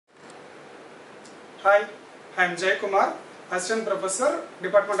Hi, I am Jayakumar, Assistant Professor,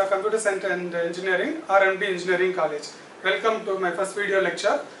 Department of Computer Science and Engineering, RMD Engineering College. Welcome to my first video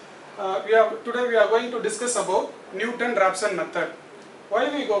lecture. Today we are going to discuss about Newton Raphson method.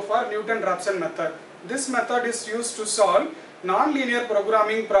 Why we go for Newton Raphson method? This method is used to solve non-linear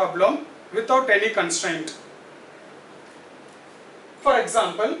programming problem without any constraint. For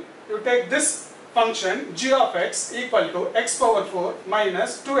example, you take this function g of x equal to x power 4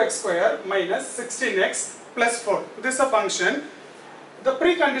 minus 2x square minus 16x plus 4. This is a function. The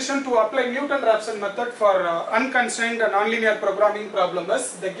precondition to apply Newton Raphson method for unconstrained nonlinear programming problem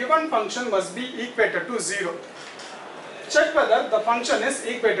is the given function must be equated to 0. Check whether the function is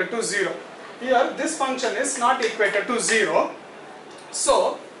equated to 0. Here this function is not equated to 0.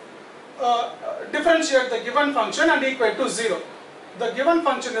 So differentiate the given function and equate to 0. The given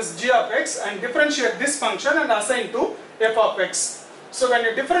function is g of x and differentiate this function and assign to f of x. So when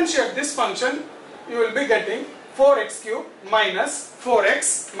you differentiate this function, you will be getting 4x cube minus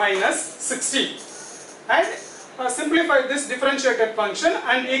 4x minus 16. And simplify this differentiated function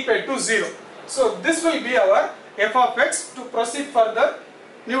and equate to 0. So this will be our f of x to proceed further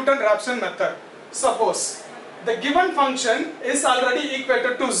Newton Raphson method. Suppose the given function is already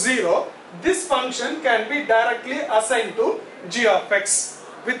equated to 0. This function can be directly assigned to g of x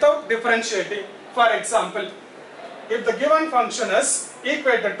without differentiating. For example, if the given function is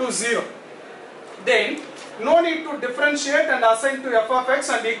equated to 0, then no need to differentiate and assign to f of x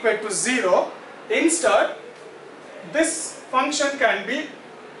and equate to 0. Instead, this function can be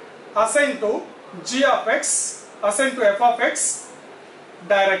assigned to g of x, assigned to f of x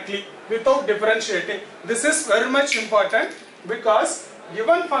directly without differentiating. This is very much important because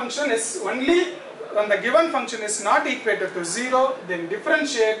given function is only when the given function is not equated to 0, then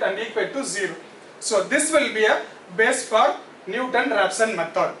differentiate and equate to 0. So this will be a base for Newton Raphson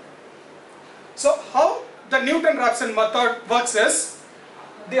method. So how the Newton Raphson method works is,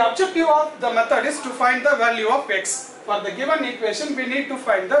 the objective of the method is to find the value of x. For the given equation, we need to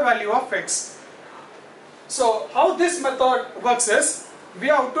find the value of x. So how this method works is, we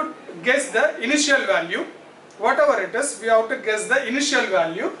have to guess the initial value. Whatever it is, we have to guess the initial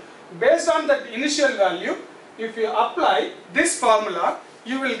value. Based on that initial value, if you apply this formula,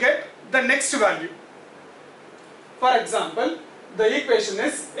 you will get the next value. For example, the equation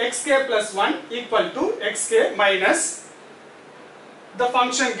is xk plus 1 equal to xk minus the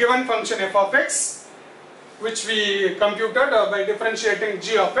function, given function f of x, which we computed by differentiating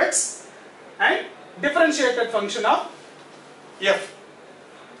g of x, and differentiated function of f.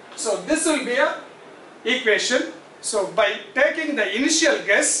 So this will be a equation. So by taking the initial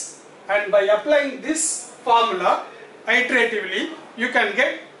guess and by applying this formula iteratively, you can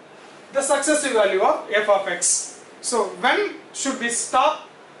get the successive value of f of x. So when should we stop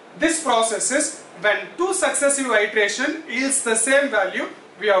this process is when two successive iteration yields the same value,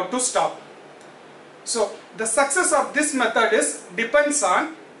 we have to stop. So the success of this method is depends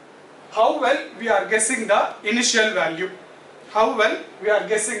on how well we are guessing the initial value. How well we are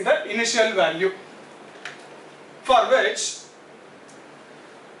guessing the initial value. For which,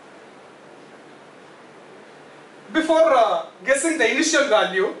 before guessing the initial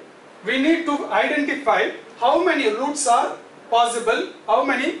value, we need to identify how many roots are possible, how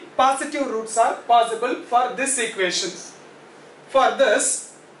many positive roots are possible for this equation. For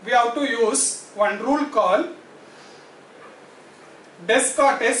this, we have to use one rule called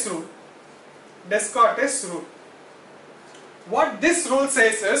Descartes rule. Descartes rule. What this rule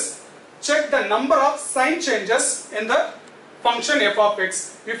says is, check the number of sign changes in the function f of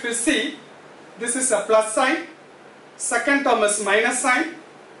x. If you see, this is a plus sign, second term is minus sign,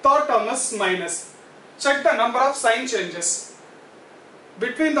 third term is minus. Check the number of sign changes.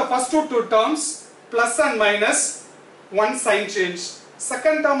 Between the first two terms, plus and minus, one sign change.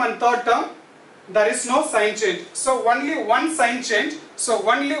 Second term and third term, there is no sign change. So only one sign change, so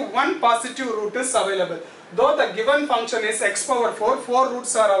only one positive root is available. Though the given function is x power 4, 4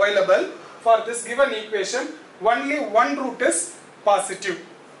 roots are available for this given equation, only one root is positive.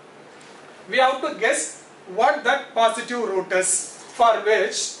 We have to guess what that positive root is, for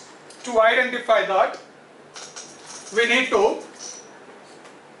which to identify that we need to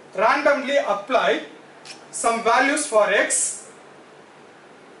randomly apply some values for x.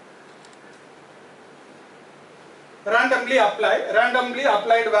 Randomly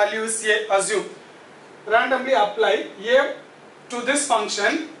applied value is a, assume. Randomly apply a to this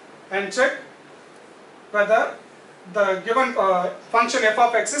function and check whether the given function f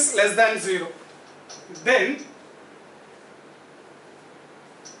of x is less than 0. Then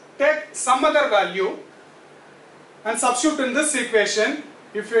take some other value and substitute in this equation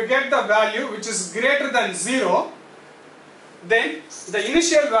if you get the value which is greater than 0, then the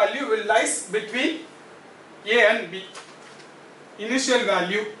initial value will lies between A and B. Initial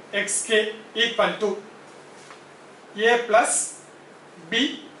value xk equal to A plus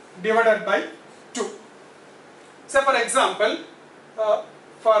B divided by 2. So for example,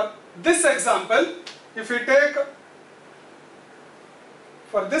 for this example, if you take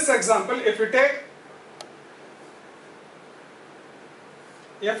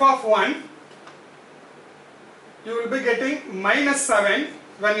f of 1, you will be getting minus 7.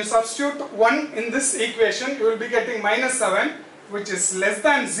 When you substitute 1 in this equation, you will be getting minus 7, which is less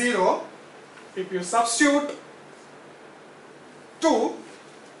than 0. If you substitute 2,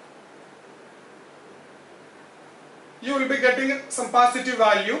 you will be getting some positive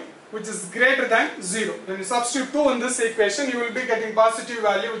value which is greater than 0. When you substitute 2 in this equation, you will be getting positive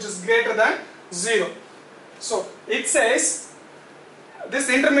value which is greater than 0. So it says this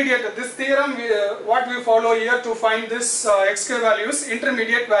intermediate, this theorem, what we follow here to find this xk value is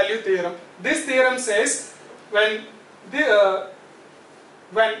intermediate value theorem. This theorem says when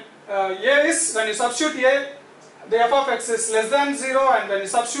when you substitute A, the f of x is less than 0, and when you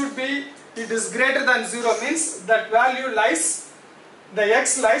substitute B, it is greater than 0, means that value lies, the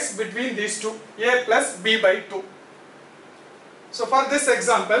x lies between these two, A plus B by 2. So for this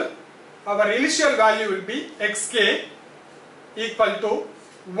example, our initial value will be xk equal to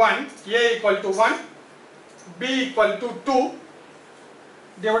 1, A equal to 1, B equal to 2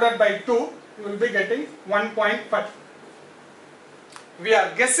 divided by 2, you will be getting 1.5. We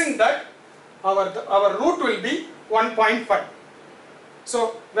are guessing that our root will be 1.5.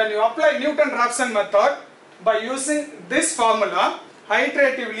 So when you apply Newton Raphson method by using this formula,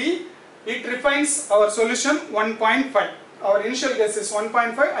 iteratively it refines our solution 1.5. Our initial guess is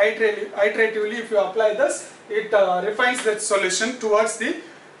 1.5. Iteratively, if you apply this, it refines that solution towards the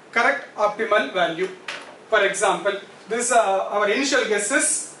correct optimal value. For example, this our initial guess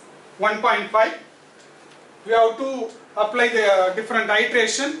is 1.5. We have to apply the different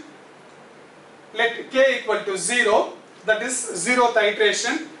iteration. Let k equal to 0, that is 0th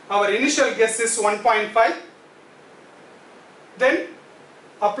iteration. Our initial guess is 1.5. Then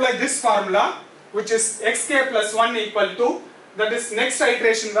apply this formula, which is xk plus 1 equal to, that is next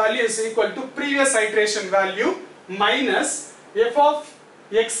iteration value is equal to previous iteration value minus f of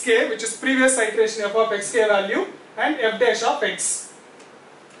xk, which is previous iteration f of xk value, and f dash of x.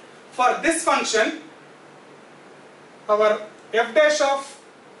 For this function, our f dash of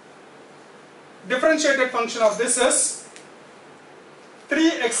differentiated function of this is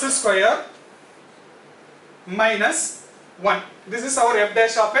 3x square minus 1. This is our f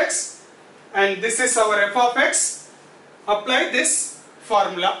dash of x and this is our f of x. Apply this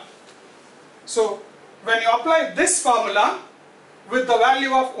formula. So when you apply this formula with the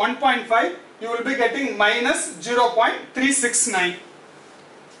value of 1.5, you will be getting minus 0.369.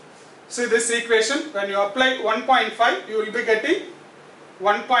 See this equation, when you apply 1.5, you will be getting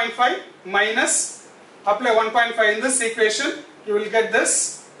 1.5 minus, apply 1.5 in this equation, you will get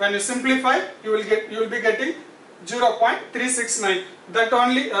this. When you simplify, you will be getting 0.369.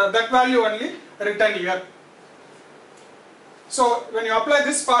 That value only written here. So when you apply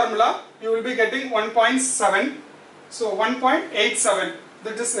this formula, you will be getting 1.7. So 1.87,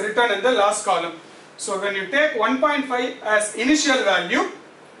 that is written in the last column. So when you take 1.5 as initial value,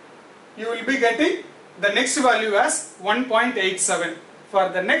 you will be getting the next value as 1.87. For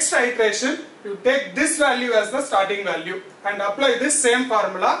the next iteration, you take this value as the starting value and apply this same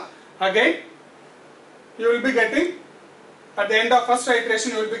formula again. You will be getting, at the end of first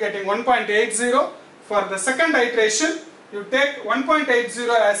iteration, you will be getting 1.80. For the second iteration, you take 1.80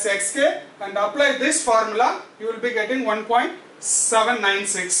 as xk and apply this formula, you will be getting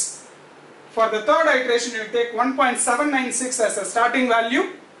 1.796. For the third iteration, you take 1.796 as a starting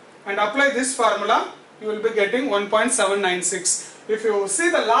value and apply this formula, you will be getting 1.796. If you see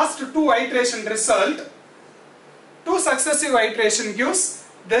the last two iteration result, two successive iteration gives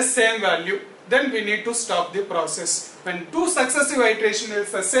the same value, then we need to stop the process. When two successive iteration is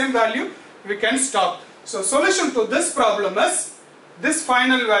the same value, we can stop. So solution to this problem is this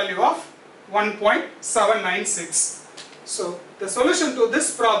final value of 1.796. So the solution to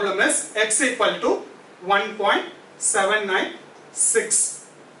this problem is x equal to 1.796.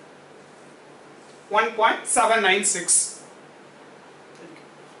 1.796.